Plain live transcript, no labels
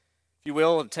If you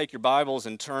will, take your Bibles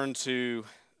and turn to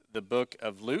the book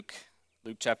of Luke,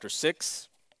 Luke chapter 6.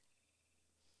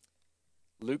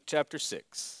 Luke chapter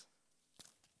 6.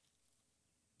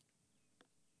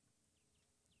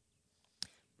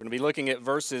 We're going to be looking at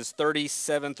verses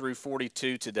 37 through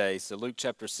 42 today. So Luke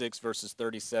chapter 6, verses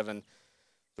 37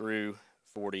 through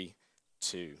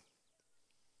 42.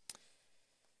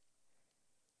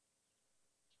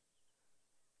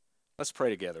 Let's pray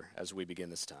together as we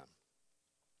begin this time.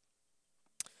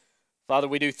 Father,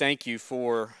 we do thank you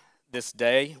for this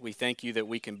day. We thank you that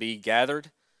we can be gathered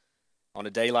on a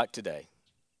day like today.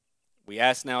 We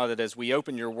ask now that as we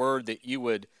open your word that you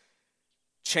would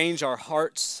change our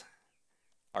hearts,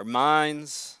 our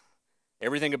minds,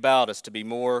 everything about us to be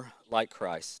more like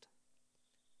Christ.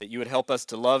 That you would help us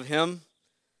to love him,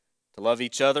 to love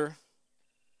each other,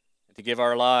 and to give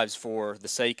our lives for the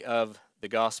sake of the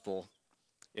gospel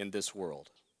in this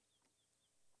world.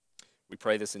 We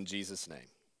pray this in Jesus' name.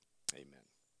 Amen.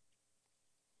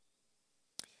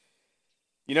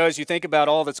 You know, as you think about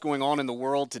all that's going on in the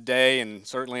world today and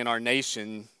certainly in our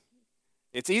nation,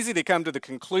 it's easy to come to the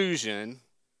conclusion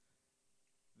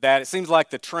that it seems like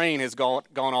the train has gone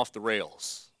off the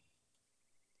rails.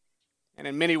 And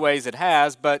in many ways it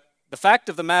has, but the fact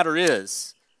of the matter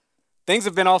is, things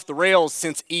have been off the rails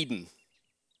since Eden.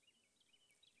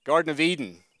 Garden of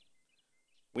Eden.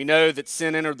 We know that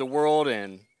sin entered the world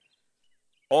and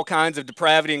all kinds of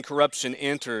depravity and corruption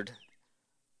entered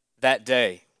that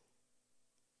day.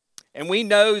 And we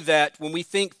know that when we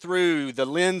think through the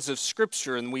lens of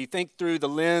Scripture and we think through the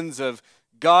lens of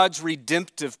God's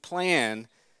redemptive plan,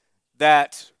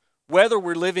 that whether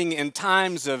we're living in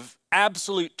times of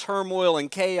absolute turmoil and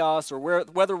chaos or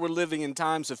whether we're living in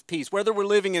times of peace, whether we're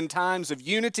living in times of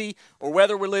unity or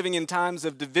whether we're living in times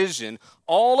of division,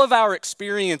 all of our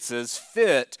experiences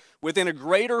fit within a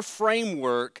greater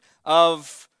framework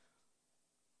of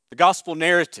the gospel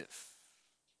narrative,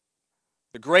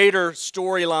 the greater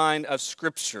storyline of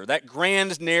Scripture, that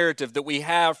grand narrative that we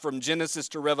have from Genesis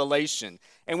to Revelation.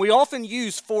 And we often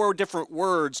use 4 different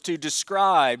words to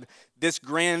describe this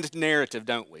grand narrative,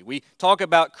 don't we? We talk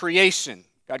about creation.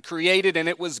 God created and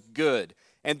it was good.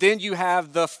 And then you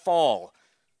have the fall.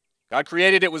 God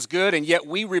created, it was good, and yet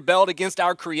we rebelled against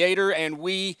our Creator and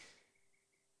we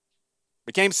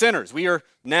became sinners. We are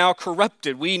now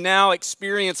corrupted. We now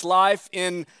experience life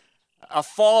in a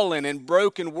fallen and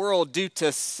broken world due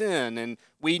to sin, and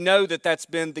we know that that's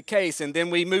been the case. And then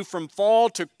we move from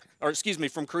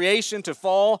from creation to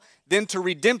fall, then to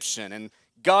redemption, and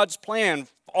God's plan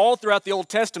all throughout the Old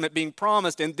Testament being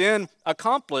promised and then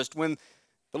accomplished when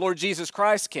the Lord Jesus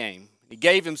Christ came. He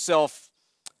gave himself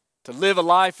to live a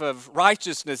life of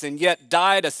righteousness and yet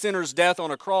died a sinner's death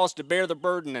on a cross to bear the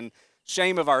burden and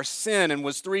shame of our sin, and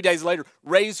was 3 days later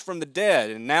raised from the dead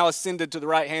and now ascended to the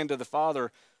right hand of the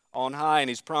Father on high, and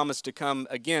he's promised to come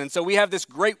again. And so we have this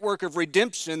great work of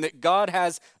redemption that God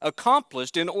has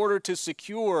accomplished in order to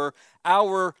secure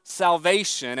our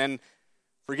salvation and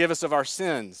forgive us of our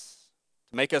sins,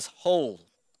 to make us whole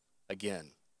again.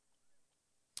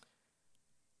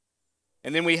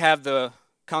 And then we have the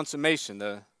consummation,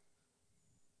 the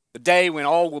day when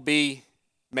all will be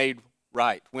made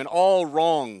right, when all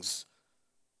wrongs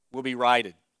will be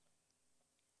righted.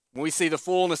 When we see the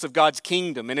fullness of God's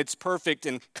kingdom in its perfect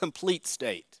and complete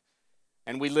state,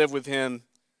 and we live with him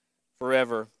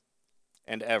forever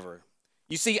and ever.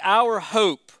 You see, our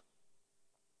hope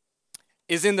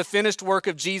is in the finished work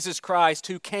of Jesus Christ,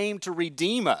 who came to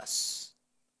redeem us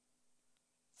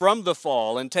from the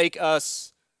fall and take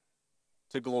us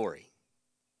to glory.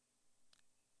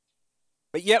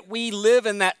 But yet we live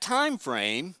in that time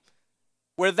frame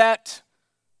where that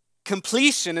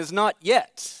completion is not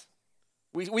yet.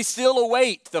 We still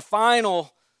await the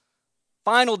final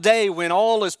day when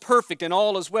all is perfect and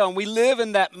all is well. And we live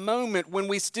in that moment when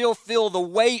we still feel the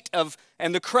weight of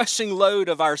and the crushing load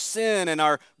of our sin and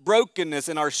our brokenness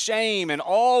and our shame and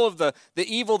all of the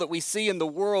evil that we see in the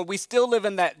world. We still live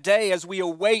in that day as we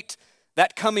await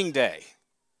that coming day.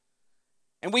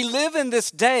 And we live in this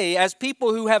day as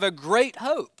people who have a great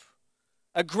hope,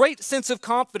 a great sense of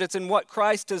confidence in what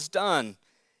Christ has done.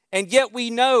 And yet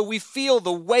we feel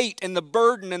the weight and the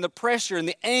burden and the pressure and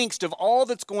the angst of all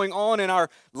that's going on in our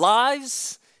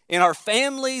lives, in our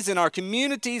families, in our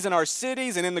communities, in our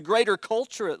cities, and in the greater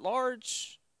culture at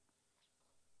large.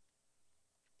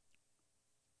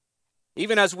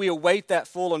 Even as we await that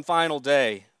full and final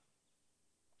day,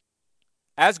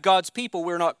 as God's people,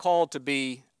 we're not called to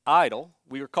be idle.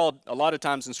 We are called a lot of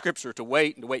times in Scripture to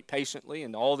wait and to wait patiently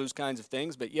and all those kinds of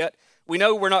things, but yet we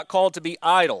know we're not called to be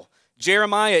idle.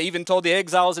 Jeremiah even told the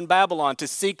exiles in Babylon to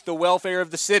seek the welfare of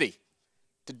the city,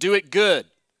 to do it good,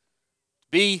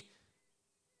 be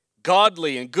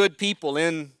godly and good people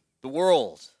in the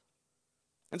world.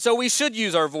 And so we should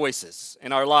use our voices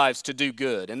in our lives to do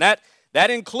good. And that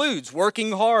includes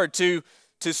working hard to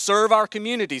serve our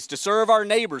communities, to serve our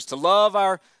neighbors, to love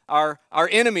our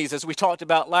enemies, as we talked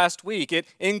about last week. It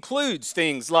includes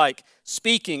things like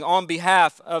speaking on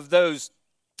behalf of those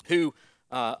who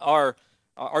are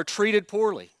treated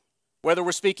poorly, whether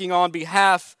we're speaking on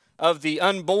behalf of the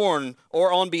unborn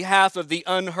or on behalf of the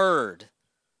unheard,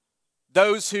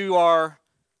 those who are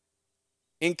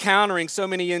encountering so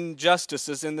many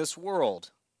injustices in this world.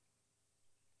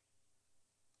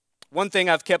 One thing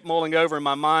I've kept mulling over in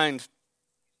my mind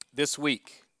this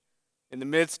week, in the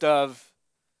midst of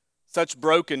such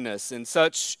brokenness and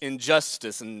such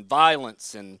injustice and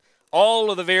violence and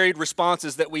all of the varied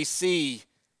responses that we see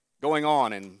going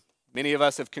on and many of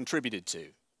us have contributed to,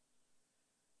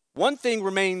 one thing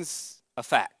remains a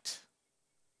fact.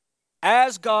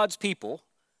 As God's people,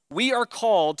 we are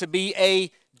called to be a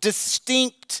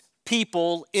distinct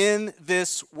people in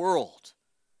this world.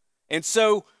 And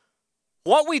so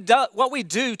what we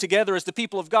do together as the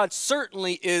people of God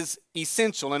certainly is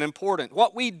essential and important.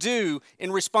 What we do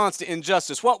in response to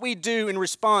injustice, what we do in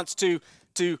response to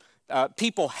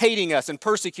people hating us and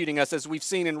persecuting us, as we've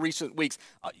seen in recent weeks,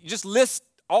 just list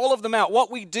all of them out.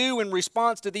 What we do in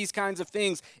response to these kinds of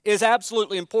things is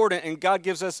absolutely important, and God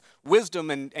gives us wisdom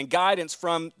and guidance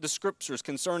from the Scriptures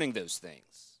concerning those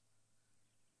things.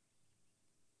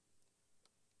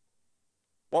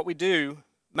 What we do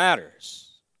matters.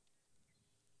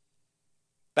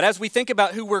 But as we think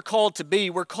about who we're called to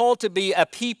be a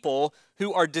people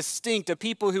who are distinct, a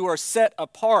people who are set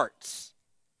apart.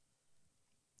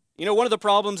 You know, one of the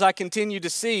problems I continue to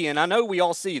see, and I know we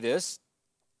all see this,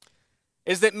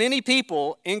 is that many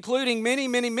people, including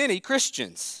many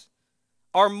Christians,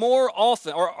 are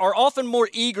often more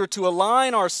eager to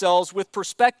align ourselves with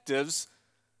perspectives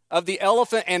of the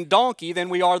elephant and donkey than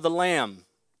we are the lamb.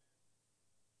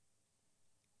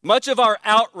 Much of our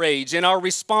outrage and our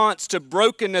response to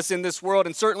brokenness in this world,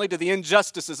 and certainly to the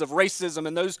injustices of racism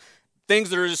and those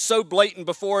things that are just so blatant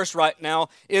before us right now,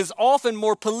 is often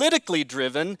more politically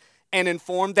driven and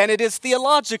informed than it is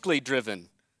theologically driven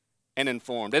and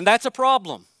informed. And that's a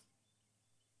problem.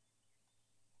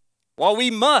 While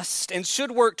we must and should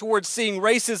work towards seeing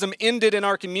racism ended in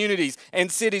our communities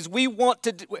and cities, we want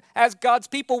to, as God's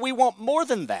people, we want more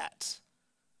than that.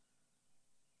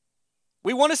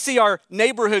 We want to see our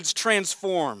neighborhoods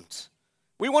transformed.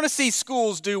 We want to see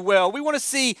schools do well. We want to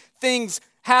see things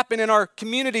happen in our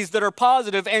communities that are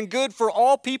positive and good for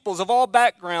all peoples of all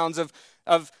backgrounds, of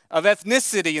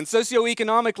ethnicity and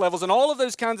socioeconomic levels and all of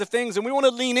those kinds of things. And we want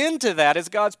to lean into that as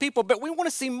God's people, but we want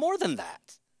to see more than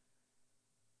that.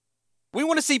 We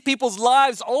want to see people's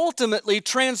lives ultimately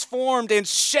transformed and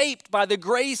shaped by the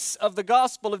grace of the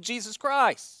gospel of Jesus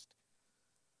Christ.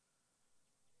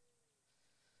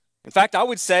 In fact, I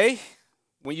would say,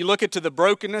 when you look into the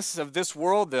brokenness of this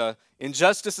world, the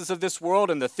injustices of this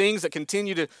world, and the things that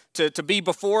continue to be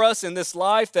before us in this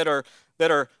life that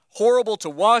are horrible to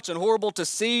watch and horrible to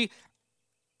see,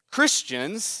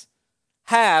 Christians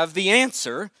have the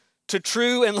answer to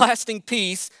true and lasting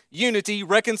peace, unity,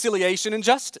 reconciliation, and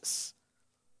justice.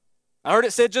 I heard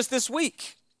it said just this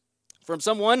week from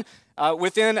someone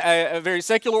within a very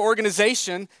secular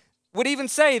organization would even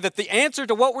say that the answer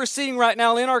to what we're seeing right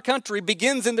now in our country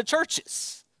begins in the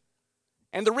churches.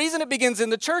 And the reason it begins in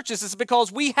the churches is because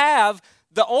we have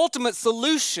the ultimate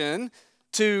solution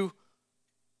to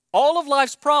all of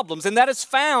life's problems, and that is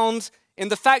found in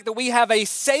the fact that we have a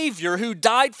Savior who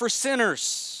died for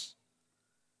sinners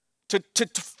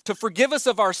to forgive us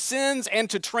of our sins and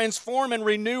to transform and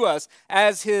renew us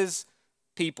as His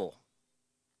people.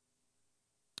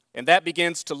 And that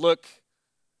begins to look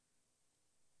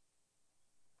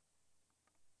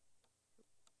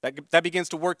That begins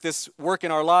to work in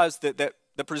our lives that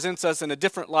presents us in a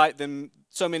different light than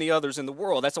so many others in the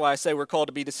world. That's why I say we're called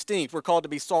to be distinct. We're called to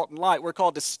be salt and light. We're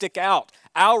called to stick out.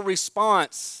 Our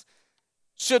response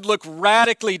should look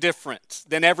radically different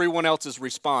than everyone else's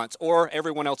response, or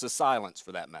everyone else's silence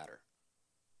for that matter,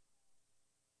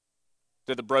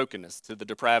 to the brokenness, to the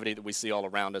depravity that we see all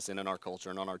around us and in our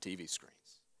culture and on our TV screens.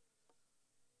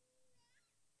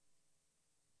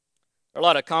 There are a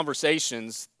lot of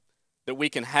conversations that we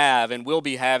can have and will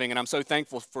be having, and I'm so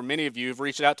thankful for many of you who've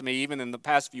reached out to me even in the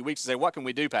past few weeks to say, what can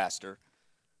we do, Pastor?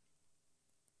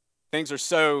 Things are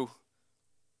so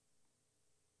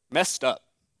messed up.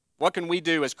 What can we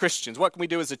do as Christians? What can we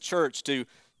do as a church to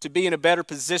be in a better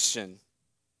position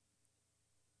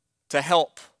to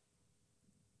help?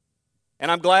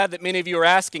 And I'm glad that many of you are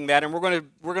asking that, and we're going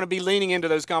to be leaning into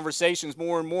those conversations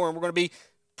more and more, and we're going to be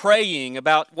praying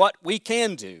about what we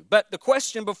can do. But the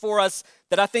question before us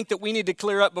that I think that we need to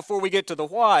clear up before we get to the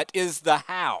what is the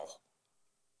how.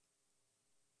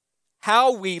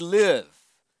 How we live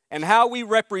and how we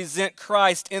represent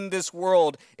Christ in this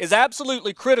world is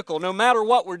absolutely critical no matter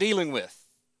what we're dealing with.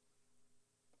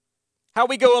 How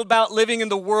we go about living in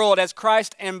the world as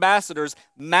Christ ambassadors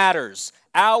matters.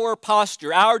 Our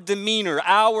posture, our demeanor,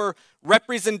 our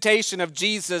representation of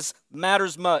Jesus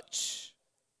matters much.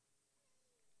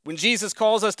 When Jesus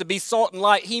calls us to be salt and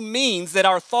light, he means that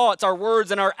our thoughts, our words,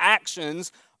 and our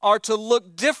actions are to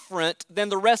look different than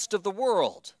the rest of the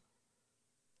world.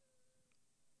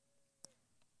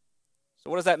 So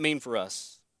what does that mean for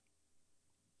us?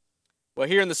 Well,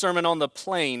 here in the Sermon on the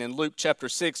Plain in Luke chapter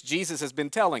 6, Jesus has been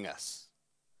telling us.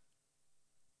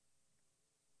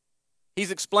 He's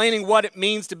explaining what it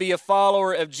means to be a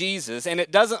follower of Jesus, and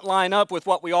it doesn't line up with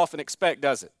what we often expect,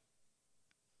 does it?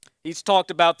 He's talked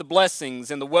about the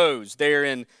blessings and the woes there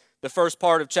in the first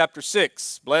part of chapter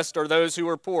 6. Blessed are those who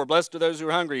are poor, blessed are those who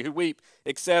are hungry, who weep,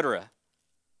 etc.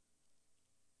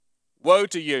 Woe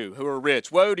to you who are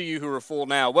rich, woe to you who are full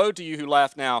now, woe to you who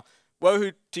laugh now,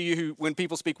 woe to you who, when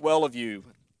people speak well of you,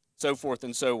 so forth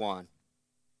and so on.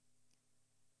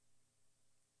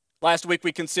 Last week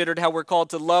we considered how we're called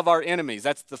to love our enemies.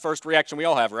 That's the first reaction we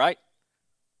all have, right?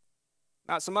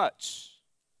 Not so much.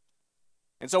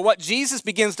 And so what Jesus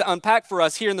begins to unpack for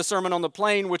us here in the Sermon on the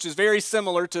Plain, which is very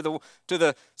similar to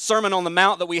the Sermon on the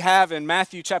Mount that we have in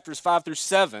Matthew chapters 5 through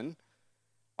 7,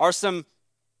 are some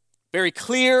very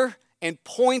clear and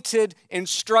pointed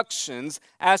instructions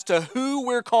as to who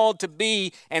we're called to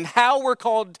be and how we're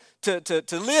called to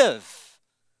live.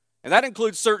 And that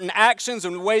includes certain actions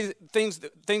and ways, things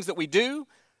that we do,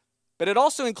 but it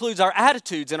also includes our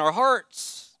attitudes and our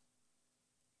hearts.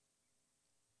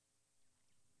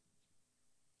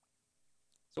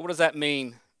 So what does that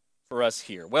mean for us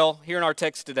here? Well, here in our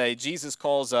text today, Jesus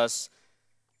calls us,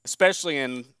 especially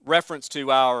in reference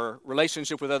to our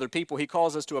relationship with other people, he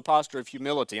calls us to a posture of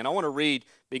humility. And I want to read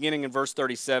beginning in verse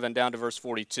 37 down to verse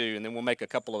 42, and then we'll make a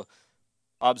couple of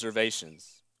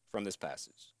observations from this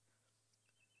passage.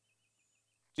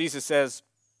 Jesus says,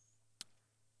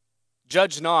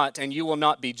 "Judge not, and you will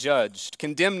not be judged.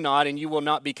 Condemn not, and you will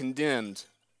not be condemned.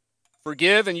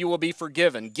 Forgive, and you will be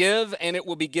forgiven. Give, and it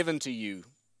will be given to you.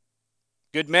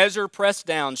 Good measure, pressed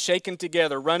down, shaken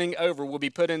together, running over, will be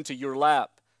put into your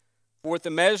lap. For with the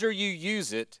measure you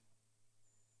use it,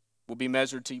 will be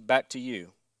measured back to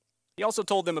you." He also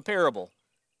told them a parable.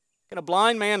 Can a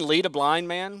blind man lead a blind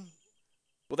man?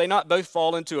 Will they not both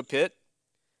fall into a pit?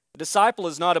 A disciple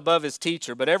is not above his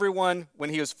teacher, but everyone, when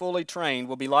he is fully trained,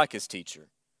 will be like his teacher.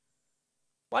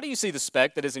 Why do you see the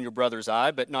speck that is in your brother's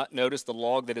eye, but not notice the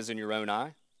log that is in your own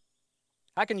eye?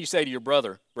 How can you say to your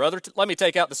brother, "Brother, let me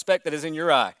take out the speck that is in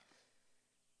your eye,"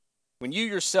 when you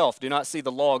yourself do not see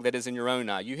the log that is in your own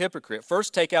eye? You hypocrite,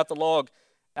 first take out the log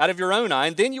out of your own eye,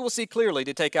 and then you will see clearly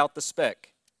to take out the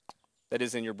speck that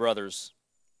is in your brother's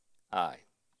eye.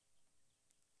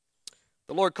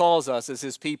 The Lord calls us as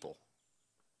his people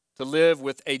to live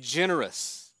with a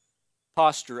generous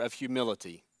posture of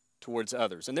humility towards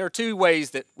others. And there are two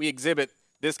ways that we exhibit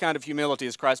this kind of humility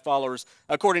as Christ followers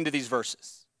according to these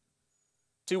verses.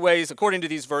 Two ways, according to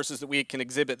these verses, that we can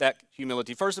exhibit that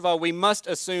humility. First of all, we must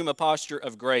assume a posture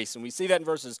of grace, and we see that in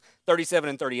verses 37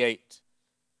 and 38.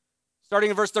 Starting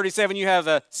in verse 37, you have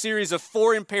a series of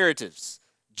 4 imperatives.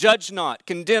 Judge not,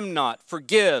 condemn not,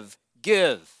 forgive,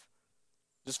 give.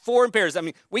 There's 4 imperatives. I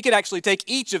mean, we could actually take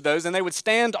each of those and they would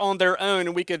stand on their own,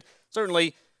 and we could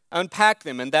certainly unpack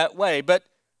them in that way. But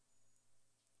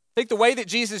I think the way that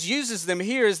Jesus uses them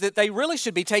here is that they really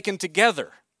should be taken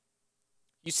together.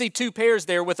 You see 2 pairs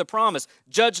there with a promise.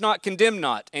 Judge not, condemn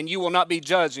not, and you will not be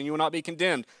judged and you will not be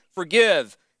condemned.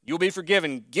 Forgive, you'll be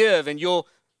forgiven. Give, and you'll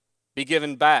be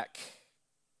given back.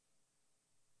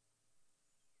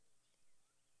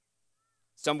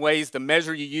 Some ways, the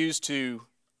measure you use to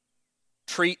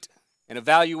treat and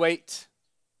evaluate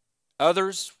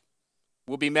others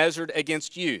will be measured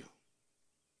against you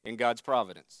in God's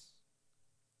providence.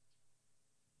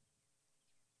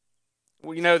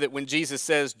 We know that when Jesus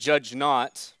says, "Judge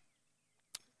not,"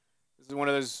 this is one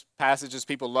of those passages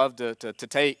people love to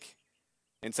take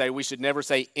and say we should never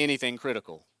say anything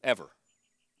critical, ever.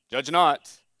 Judge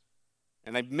not.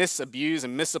 And they misabuse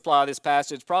and misapply this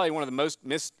passage, probably one of the most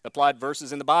misapplied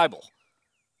verses in the Bible.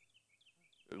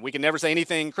 We can never say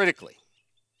anything critically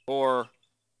or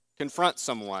confront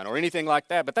someone or anything like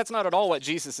that. But that's not at all what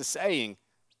Jesus is saying,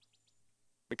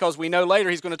 because we know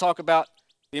later he's going to talk about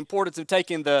the importance of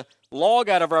taking the log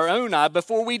out of our own eye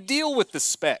before we deal with the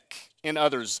speck in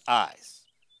others' eyes.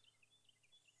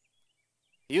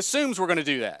 He assumes we're going to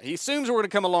do that. He assumes we're going to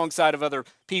come alongside of other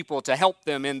people to help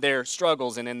them in their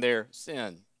struggles and in their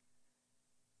sin.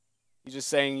 He's just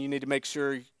saying you need to make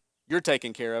sure you're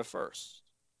taken care of first.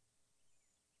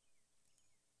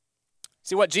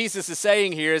 See, what Jesus is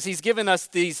saying here is he's given us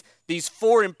these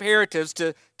four imperatives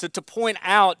to point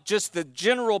out just the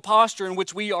general posture in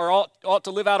which we ought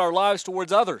to live out our lives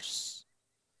towards others.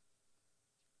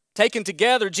 Taken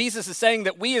together, Jesus is saying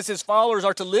that we as his followers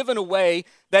are to live in a way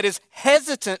that is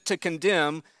hesitant to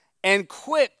condemn and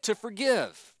quick to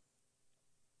forgive.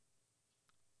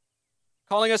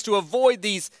 Calling us to avoid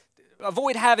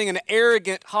having an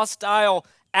arrogant, hostile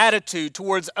attitude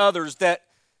towards others that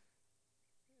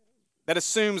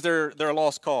assumes they're a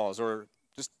lost cause or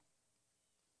just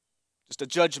a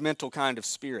judgmental kind of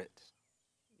spirit.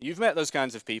 You've met those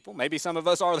kinds of people. Maybe some of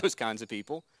us are those kinds of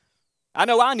people. I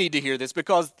know I need to hear this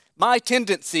because my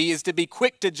tendency is to be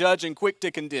quick to judge and quick to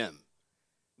condemn.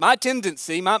 My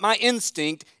tendency, my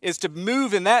instinct is to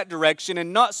move in that direction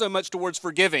and not so much towards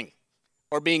forgiving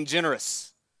or being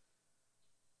generous.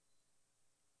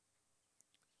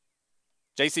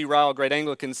 J.C. Ryle, great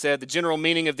Anglican, said, the general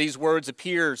meaning of these words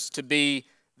appears to be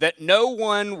that no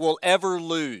one will ever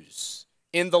lose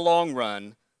in the long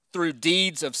run through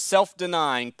deeds of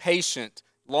self-denying, patient,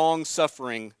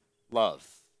 long-suffering love.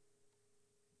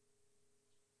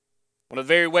 One of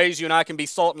the very ways you and I can be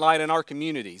salt and light in our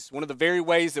communities, one of the very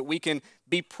ways that we can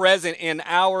be present in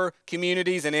our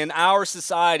communities and in our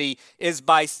society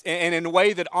and in a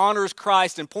way that honors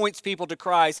Christ and points people to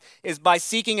Christ, is by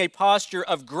seeking a posture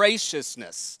of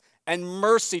graciousness and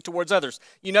mercy towards others.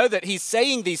 You know that he's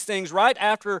saying these things right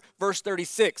after verse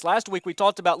 36. Last week we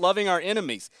talked about loving our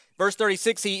enemies. Verse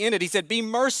 36, he ended. He said, be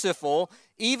merciful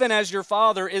even as your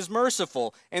Father is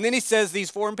merciful. And then he says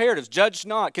these four imperatives: judge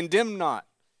not, condemn not,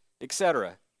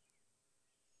 etc.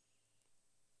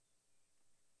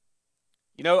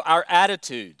 You know, our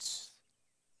attitudes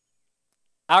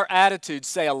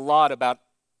say a lot about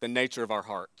the nature of our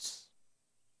hearts.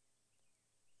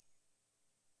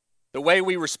 The way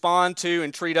we respond to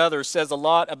and treat others says a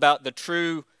lot about the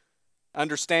true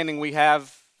understanding we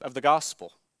have of the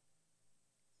gospel.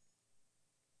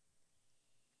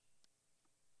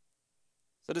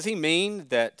 So does he mean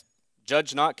that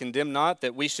judge not, condemn not,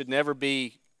 that we should never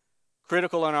be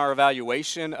critical in our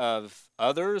evaluation of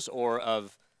others or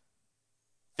of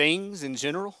things in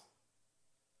general?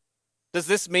 Does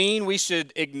this mean we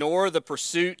should ignore the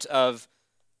pursuit of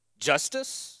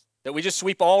justice? That we just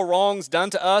sweep all wrongs done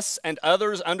to us and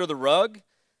others under the rug?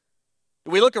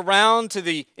 Do we look around to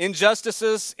the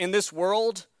injustices in this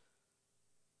world,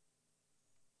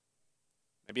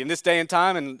 maybe in this day and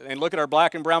time, and look at our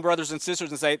black and brown brothers and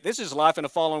sisters and say, this is life in a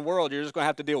fallen world, you're just going to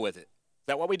have to deal with it? Is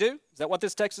that what we do? Is that what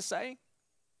this text is saying?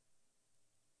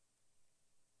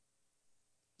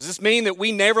 Does this mean that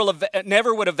we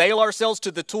never would avail ourselves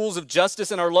to the tools of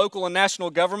justice in our local and national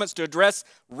governments to address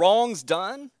wrongs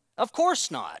done? Of course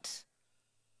not.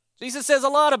 Jesus says a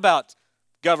lot about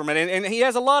government, and he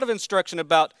has a lot of instruction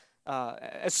about,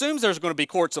 assumes there's going to be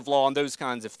courts of law and those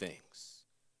kinds of things.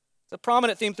 It's a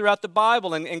prominent theme throughout the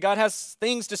Bible, and God has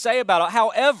things to say about it.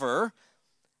 However,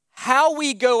 how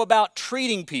we go about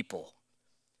treating people,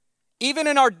 even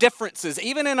in our differences,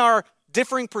 even in our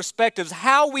differing perspectives,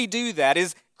 how we do that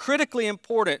is critically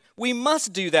important. We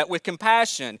must do that with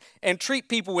compassion and treat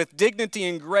people with dignity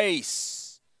and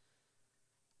grace,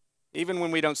 even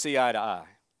when we don't see eye to eye.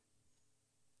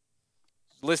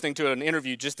 Listening to an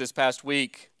interview just this past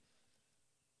week.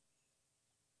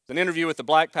 It's an interview with a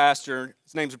black pastor.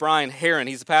 His name's Brian Heron.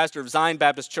 He's the pastor of Zion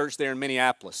Baptist Church there in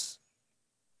Minneapolis.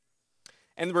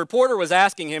 And the reporter was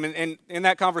asking him, and in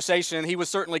that conversation, he was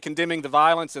certainly condemning the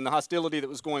violence and the hostility that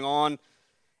was going on.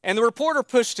 And the reporter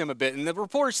pushed him a bit, and the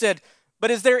reporter said, but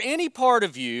is there any part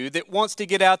of you that wants to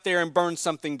get out there and burn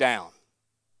something down?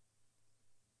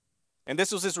 And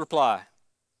this was his reply.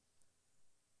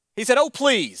 He said, oh,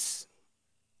 please,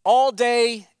 all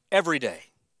day, every day,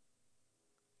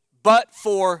 but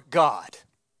for God.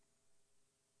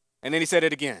 And then he said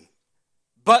it again,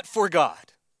 but for God.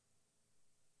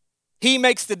 He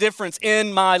makes the difference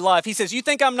in my life. He says, you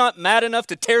think I'm not mad enough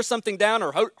to tear something down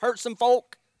or hurt some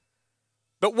folk?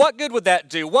 But what good would that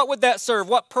do? What would that serve?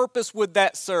 What purpose would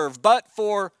that serve? But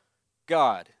for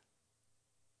God.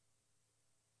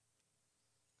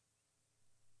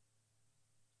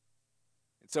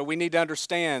 And so we need to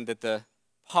understand that the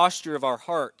posture of our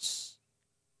hearts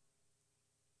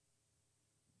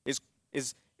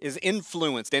is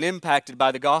influenced and impacted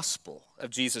by the gospel of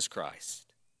Jesus Christ.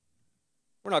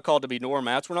 We're not called to be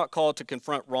doormats. We're not called to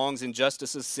confront wrongs,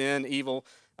 injustices, sin, evil,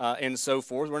 and so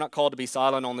forth. We're not called to be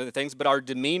silent on the things, but our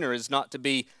demeanor is not to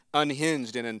be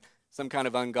unhinged and some kind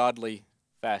of ungodly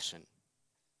fashion.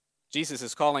 Jesus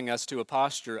is calling us to a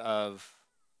posture of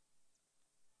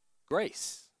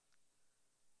grace.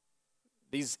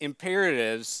 These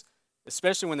imperatives,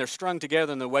 especially when they're strung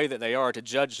together in the way that they are, to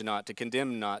judge not, to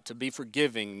condemn not, to be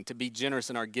forgiving, to be generous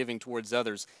in our giving towards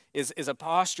others, is a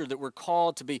posture that we're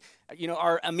called to be.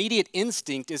 Our immediate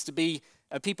instinct is to be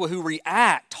people who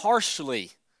react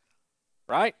harshly,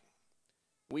 right?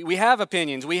 We have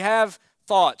opinions, we have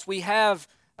thoughts, we have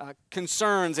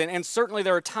concerns, and certainly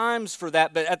there are times for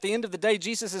that, but at the end of the day,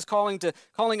 Jesus is calling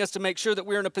us to make sure that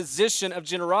we're in a position of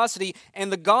generosity,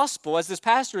 and the gospel, as this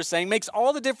pastor is saying, makes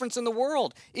all the difference in the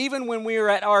world, even when we are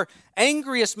at our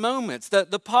angriest moments.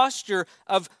 The posture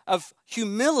of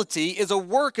humility is a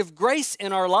work of grace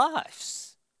in our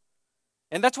lives,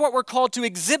 and that's what we're called to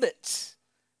exhibit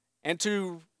and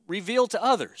to reveal to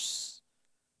others.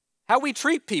 How we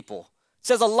treat people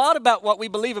says a lot about what we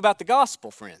believe about the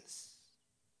gospel, friends.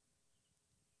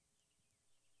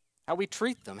 How we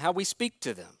treat them, how we speak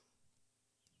to them.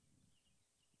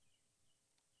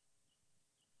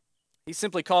 He's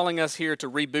simply calling us here to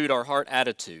reboot our heart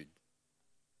attitude.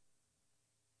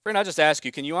 Friend, I just ask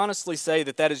you, can you honestly say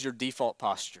that that is your default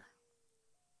posture?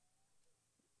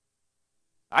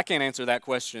 I can't answer that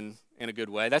question in a good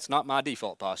way. That's not my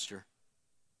default posture.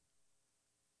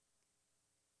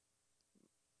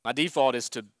 My default is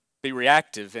to be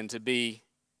reactive and to be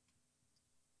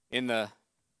in the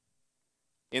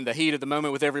heat of the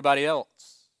moment with everybody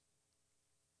else.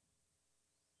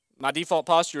 My default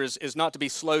posture is not to be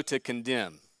slow to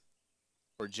condemn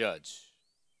or judge.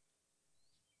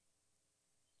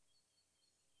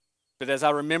 But as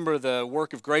I remember the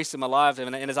work of grace in my life,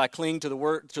 and as I cling to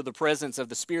the presence of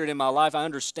the Spirit in my life, I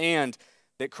understand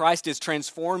that Christ is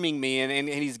transforming me, and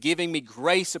He's giving me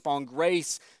grace upon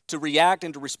grace to react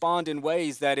and to respond in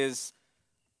ways that is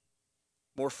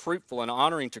more fruitful and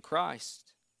honoring to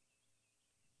Christ.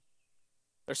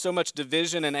 There's so much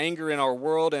division and anger in our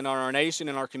world and in our nation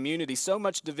and our community, so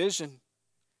much division,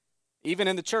 even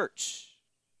in the church.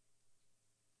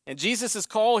 And Jesus'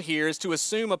 call here is to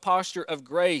assume a posture of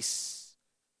grace,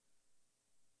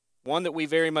 one that we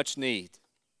very much need.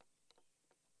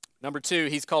 Number two,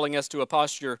 he's calling us to a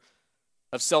posture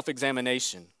of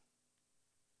self-examination.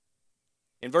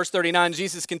 In verse 39,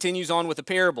 Jesus continues on with a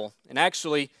parable, and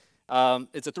actually,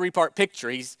 it's a three-part picture.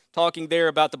 He's talking there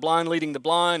about the blind leading the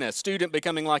blind, a student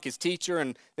becoming like his teacher,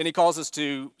 and then he calls us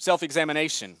to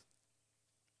self-examination.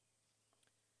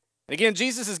 And again,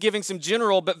 Jesus is giving some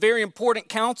general but very important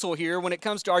counsel here when it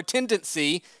comes to our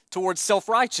tendency towards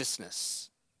self-righteousness.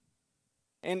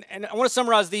 And I want to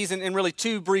summarize these in really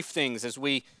two brief things as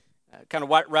we kind of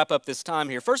wrap up this time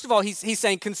here. First of all, he's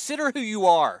saying, consider who you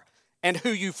are and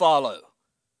who you follow.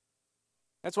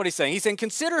 That's what he's saying. He's saying,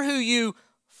 consider who you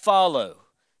follow.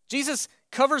 Jesus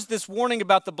covers this warning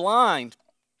about the blind,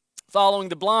 following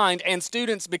the blind, and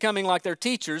students becoming like their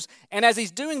teachers. And as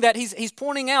he's doing that, he's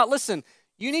pointing out, listen,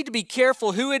 you need to be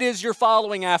careful who it is you're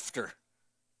following after.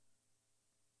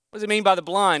 What does it mean by the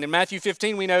blind? In Matthew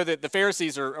 15, we know that the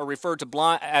Pharisees are referred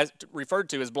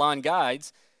to as blind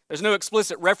guides. There's no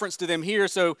explicit reference to them here,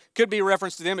 so it could be a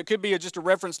reference to them. It could be just a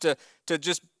reference to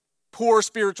just poor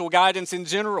spiritual guidance in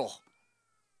general.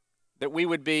 That we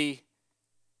would be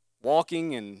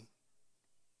walking and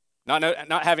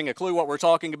not having a clue what we're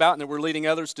talking about, and that we're leading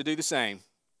others to do the same.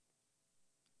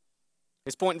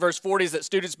 His point in verse 40 is that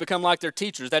students become like their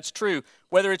teachers. That's true.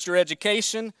 Whether it's your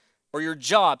education or your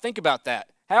job, think about that.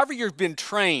 However you've been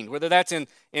trained, whether that's in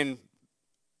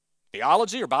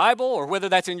theology or Bible, or whether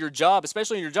that's in your job,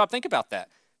 especially in your job, think about that.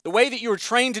 The way that you were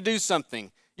trained to do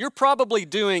something, you're probably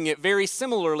doing it very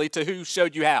similarly to who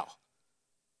showed you how.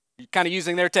 You're kind of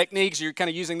using their techniques, you're kind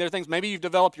of using their things. Maybe you've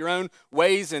developed your own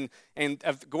ways and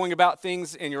of going about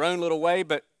things in your own little way,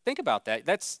 but think about that.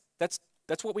 That's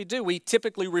what we do. We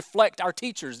typically reflect our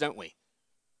teachers, don't we?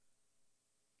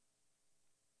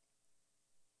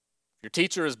 If your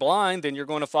teacher is blind, then you're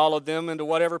going to follow them into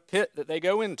whatever pit that they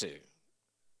go into.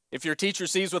 If your teacher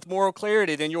sees with moral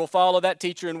clarity, then you'll follow that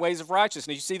teacher in ways of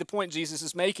righteousness. You see the point Jesus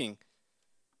is making.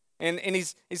 And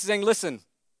he's saying, listen,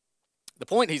 the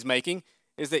point he's making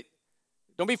is that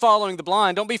don't be following the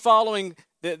blind. Don't be following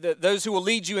those who will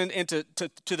lead you into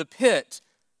the pit.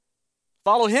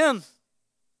 Follow him.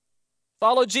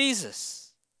 Follow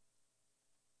Jesus.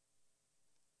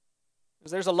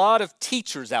 There's a lot of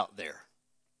teachers out there.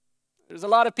 There's a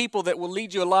lot of people that will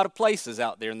lead you a lot of places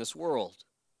out there in this world.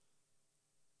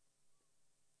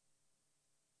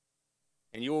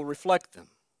 And you will reflect them.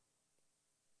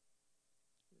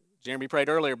 Jeremy prayed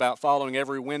earlier about following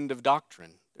every wind of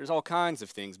doctrine. There's all kinds of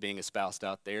things being espoused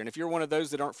out there. And if you're one of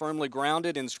those that aren't firmly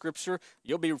grounded in Scripture,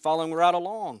 you'll be following right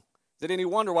along. Is it any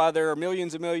wonder why there are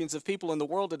millions and millions of people in the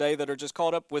world today that are just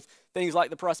caught up with things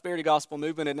like the prosperity gospel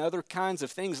movement and other kinds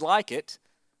of things like it?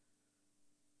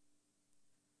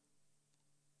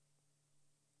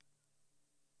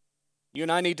 You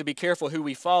and I need to be careful who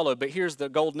we follow, but here's the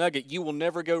gold nugget. You will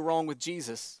never go wrong with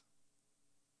Jesus.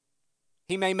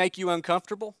 He may make you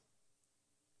uncomfortable.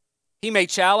 He may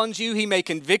challenge you. He may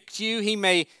convict you. He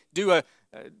may do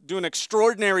an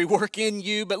extraordinary work in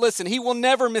you. But listen, he will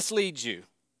never mislead you.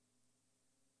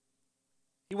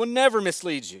 He will never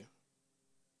mislead you.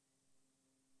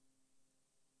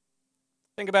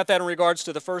 Think about that in regards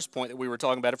to the first point that we were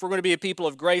talking about. If we're going to be a people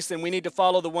of grace, then we need to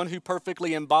follow the one who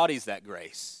perfectly embodies that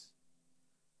grace.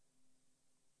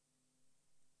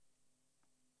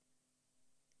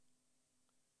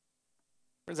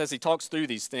 Friends, as he talks through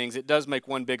these things, it does make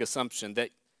one big assumption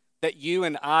that you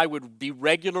and I would be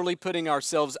regularly putting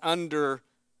ourselves under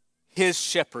his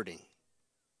shepherding,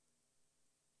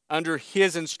 under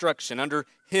his instruction, under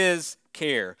his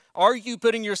care. Are you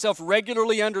putting yourself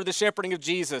regularly under the shepherding of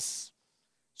Jesus?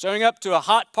 Showing up to a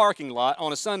hot parking lot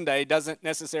on a Sunday doesn't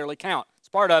necessarily count. It's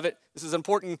part of it. This is an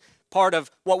important part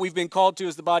of what we've been called to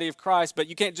as the body of Christ, but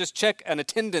you can't just check an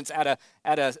attendance at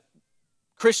a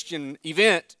Christian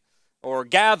event or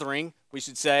gathering, we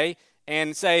should say,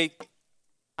 and say,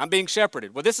 I'm being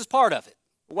shepherded. Well, this is part of it.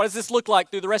 What does this look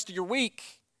like through the rest of your week?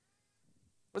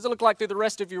 What does it look like through the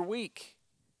rest of your week?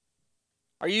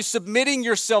 Are you submitting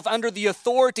yourself under the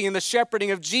authority and the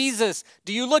shepherding of Jesus?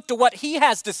 Do you look to what he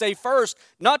has to say first,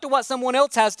 not to what someone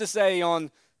else has to say on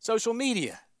social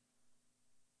media?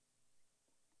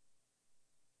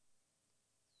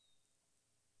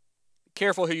 Be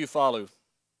careful who you follow.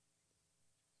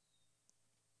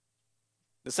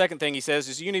 The second thing he says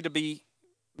is you need to be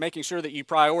making sure that you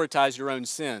prioritize your own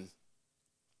sin.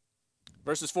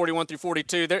 Verses 41 through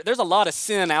 42, there's a lot of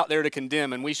sin out there to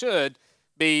condemn, and we should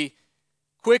be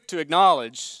quick to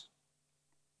acknowledge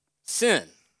sin,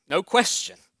 no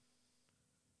question.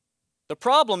 The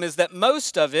problem is that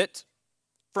most of it,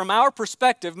 from our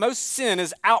perspective, most sin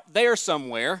is out there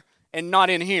somewhere and not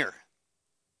in here.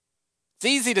 It's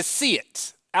easy to see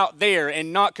it out there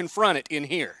and not confront it in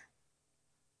here.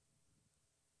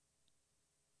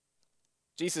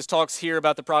 Jesus talks here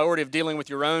about the priority of dealing with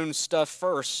your own stuff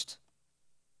first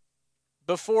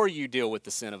before you deal with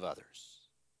the sin of others.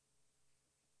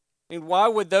 I mean, why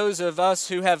would those of us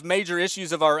who have major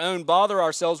issues of our own bother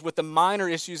ourselves with the minor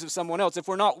issues of someone else if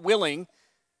we're not willing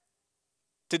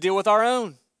to deal with our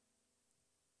own?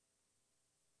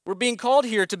 We're being called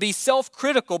here to be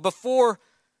self-critical before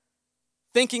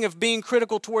thinking of being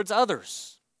critical towards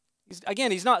others.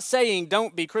 He's not saying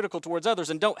don't be critical towards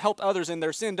others and don't help others in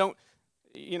their sin.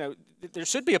 There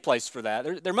should be a place for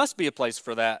that. There must be a place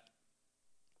for that.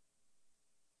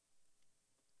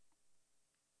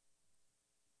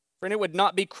 Friend, it would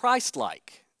not be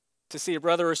Christ-like to see a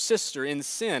brother or sister in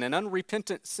sin, an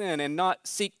unrepentant sin, and not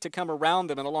seek to come around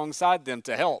them and alongside them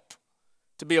to help,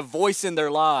 to be a voice in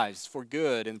their lives for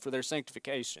good and for their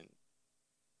sanctification.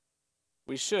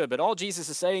 We should, but all Jesus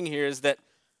is saying here is that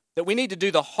we need to do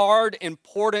the hard,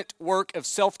 important work of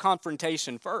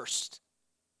self-confrontation first.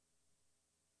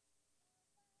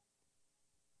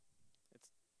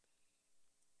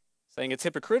 Saying it's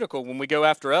hypocritical when we go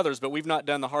after others, but we've not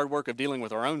done the hard work of dealing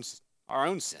with our own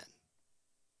sin.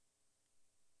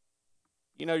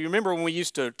 You remember when we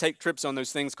used to take trips on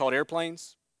those things called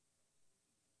airplanes?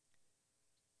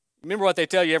 Remember what they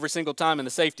tell you every single time in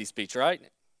the safety speech, right?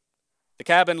 The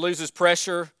cabin loses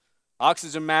pressure,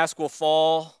 oxygen mask will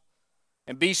fall,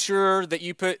 and be sure that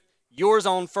you put yours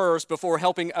on first before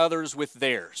helping others with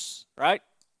theirs, right?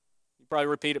 You probably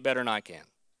repeat it better than I can.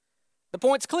 The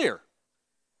point's clear.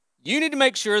 You need to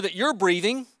make sure that you're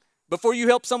breathing before you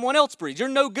help someone else breathe. You're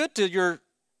no good to your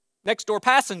next door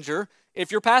passenger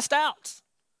if you're passed out. So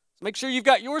make sure you've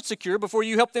got yours secure before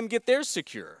you help them get theirs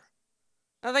secure.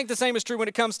 I think the same is true when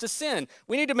it comes to sin.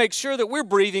 We need to make sure that we're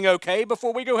breathing okay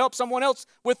before we go help someone else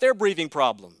with their breathing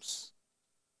problems.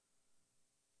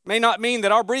 May not mean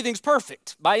that our breathing's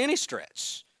perfect by any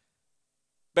stretch.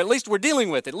 But at least we're dealing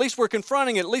with it. At least we're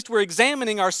confronting it. At least we're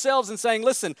examining ourselves and saying,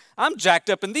 listen, I'm jacked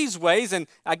up in these ways, and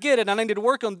I get it, and I need to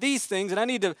work on these things, and I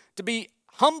need to be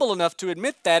humble enough to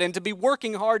admit that and to be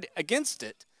working hard against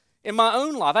it in my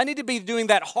own life. I need to be doing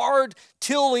that hard,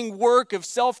 tilling work of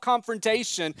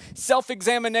self-confrontation,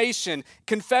 self-examination,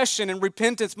 confession, and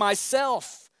repentance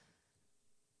myself.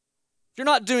 If you're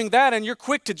not doing that and you're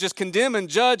quick to just condemn and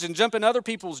judge and jump in other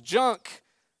people's junk,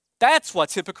 that's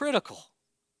what's hypocritical.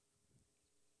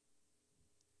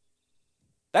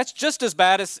 That's just as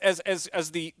bad as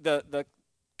the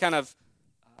kind of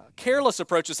careless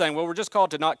approach of saying, well, we're just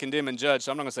called to not condemn and judge,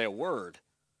 so I'm not going to say a word.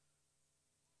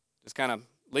 just kind of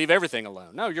leave everything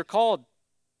alone. No, you're called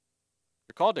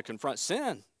to confront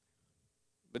sin.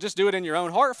 But just do it in your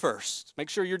own heart first. Make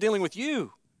sure you're dealing with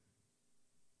you.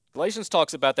 Galatians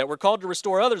talks about that. We're called to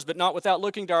restore others, but not without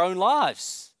looking to our own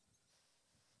lives.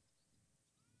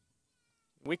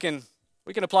 We can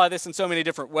apply this in so many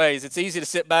different ways. It's easy to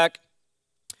sit back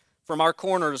from our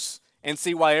corners and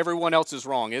see why everyone else is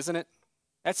wrong, isn't it?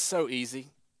 That's so easy.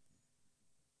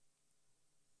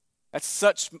 That's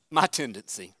such my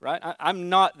tendency, right? I'm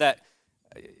not that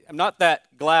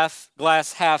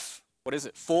glass half,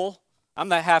 full? I'm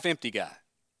that half empty guy.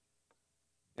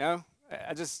 You know,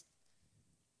 it's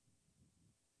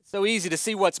so easy to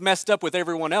see what's messed up with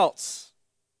everyone else.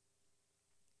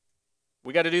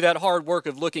 We got to do that hard work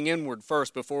of looking inward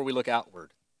first before we look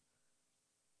outward.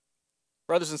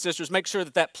 Brothers and sisters, make sure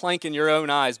that plank in your own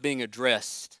eye is being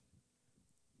addressed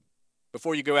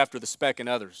before you go after the speck in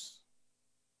others.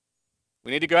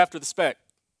 We need to go after the speck.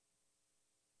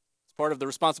 It's part of the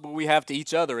responsibility we have to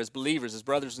each other as believers, as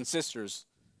brothers and sisters.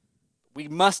 We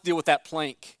must deal with that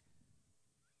plank.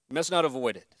 We must not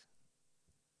avoid it.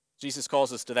 Jesus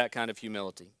calls us to that kind of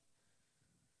humility.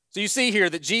 So you see here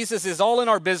that Jesus is all in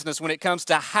our business when it comes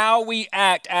to how we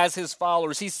act as his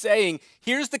followers. He's saying,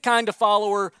 here's the kind of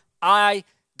follower I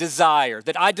desire,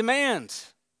 that I demand.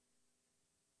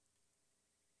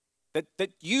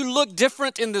 That you look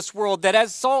different in this world, that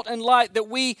as salt and light, that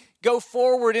we go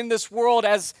forward in this world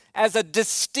as a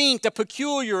distinct, a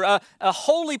peculiar, a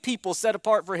holy people set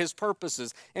apart for his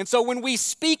purposes. And so when we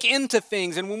speak into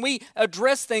things and when we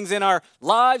address things in our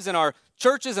lives, in our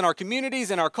churches, in our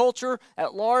communities, in our culture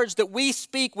at large, that we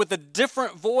speak with a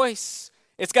different voice.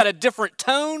 It's got a different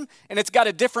tone and it's got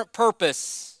a different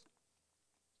purpose.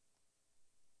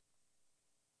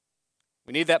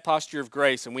 We need that posture of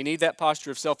grace, and we need that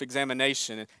posture of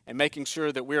self-examination and making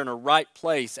sure that we're in a right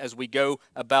place as we go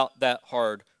about that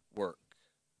hard work.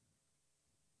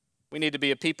 We need to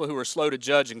be a people who are slow to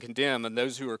judge and condemn, and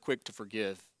those who are quick to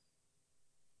forgive.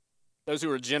 Those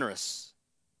who are generous.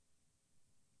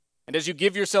 And as you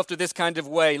give yourself to this kind of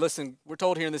way, listen, we're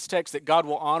told here in this text that God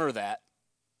will honor that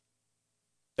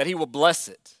he will bless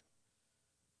it.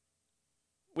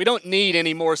 We don't need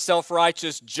any more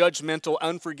self-righteous, judgmental,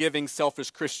 unforgiving,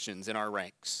 selfish Christians in our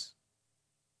ranks.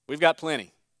 We've got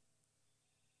plenty.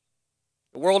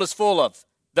 The world is full of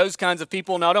those kinds of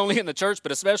people, not only in the church,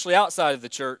 but especially outside of the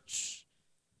church.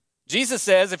 Jesus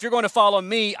says, if you're going to follow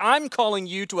me, I'm calling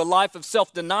you to a life of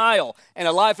self-denial and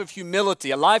a life of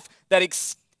humility, a life that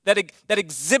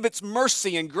exhibits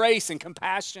mercy and grace and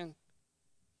compassion.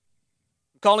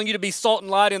 Calling you to be salt and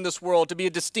light in this world, to be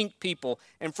a distinct people.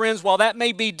 And friends, while that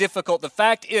may be difficult, the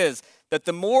fact is that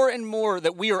the more and more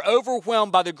that we are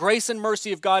overwhelmed by the grace and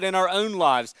mercy of God in our own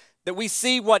lives, that we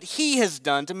see what he has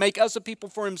done to make us a people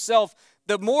for himself,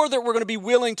 the more that we're going to be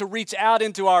willing to reach out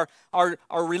into our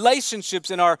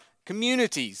relationships and our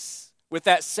communities with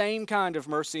that same kind of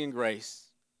mercy and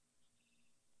grace.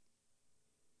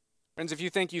 Friends, if you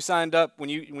think you signed up when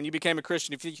you became a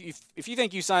Christian, if you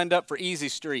think you signed up for Easy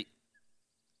Street,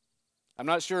 I'm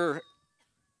not sure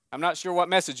what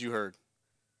message you heard.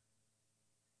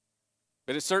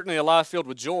 But it's certainly a life filled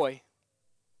with joy.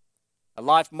 A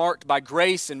life marked by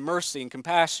grace and mercy and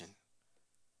compassion.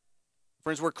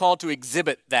 Friends, we're called to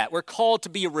exhibit that. We're called to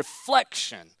be a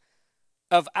reflection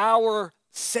of our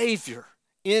Savior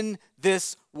in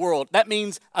this world. That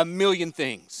means a million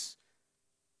things.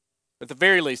 But at the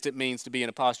very least, it means to be in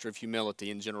a posture of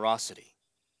humility and generosity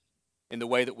in the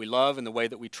way that we love and the way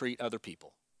that we treat other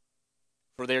people.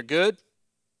 For their good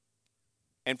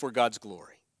and for God's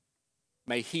glory.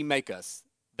 May he make us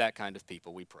that kind of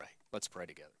people, we pray. Let's pray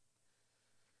together.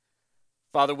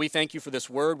 Father, we thank you for this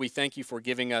word. We thank you for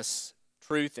giving us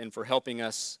truth and for helping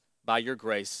us by your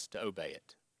grace to obey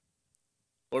it.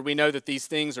 Lord, we know that these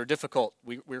things are difficult.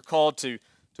 We're called to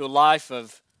a life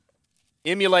of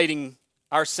emulating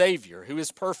our Savior, who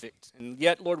is perfect. And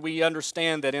yet, Lord, we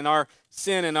understand that in our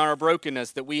sin and our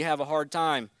brokenness that we have a hard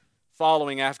time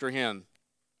following after him.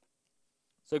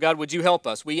 So God, would you help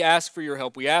us? We ask for your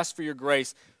help. We ask for your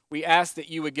grace. We ask that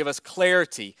you would give us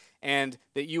clarity and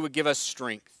that you would give us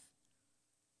strength.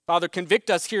 Father, convict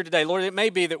us here today. Lord, it may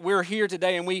be that we're here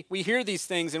today and we hear these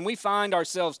things and we find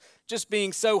ourselves just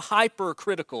being so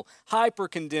hypercritical,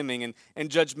 hyper-condemning and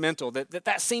judgmental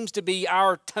that seems to be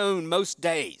our tone most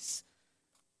days.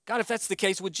 God, if that's the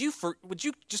case, would you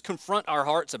just confront our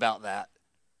hearts about that?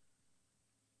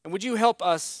 And would you help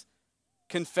us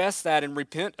confess that and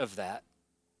repent of that?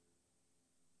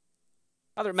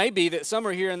 Father, it may be that some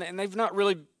are here and they've not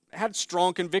really had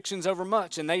strong convictions over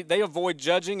much, and they avoid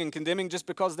judging and condemning just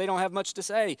because they don't have much to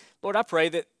say. Lord, I pray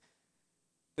that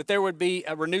there would be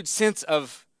a renewed sense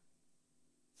of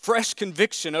fresh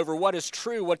conviction over what is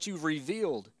true, what you've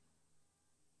revealed.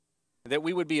 That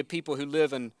we would be a people who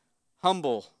live in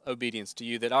humble obedience to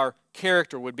you, that our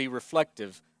character would be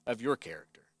reflective of your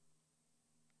character.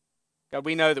 God,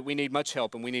 we know that we need much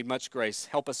help and we need much grace.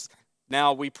 Help us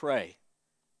now, we pray,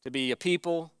 to be a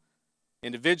people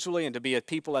individually and to be a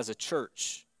people as a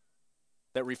church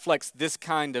that reflects this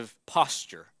kind of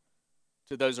posture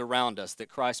to those around us, that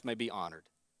Christ may be honored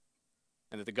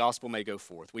and that the gospel may go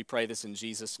forth. We pray this in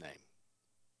Jesus' name.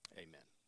 Amen.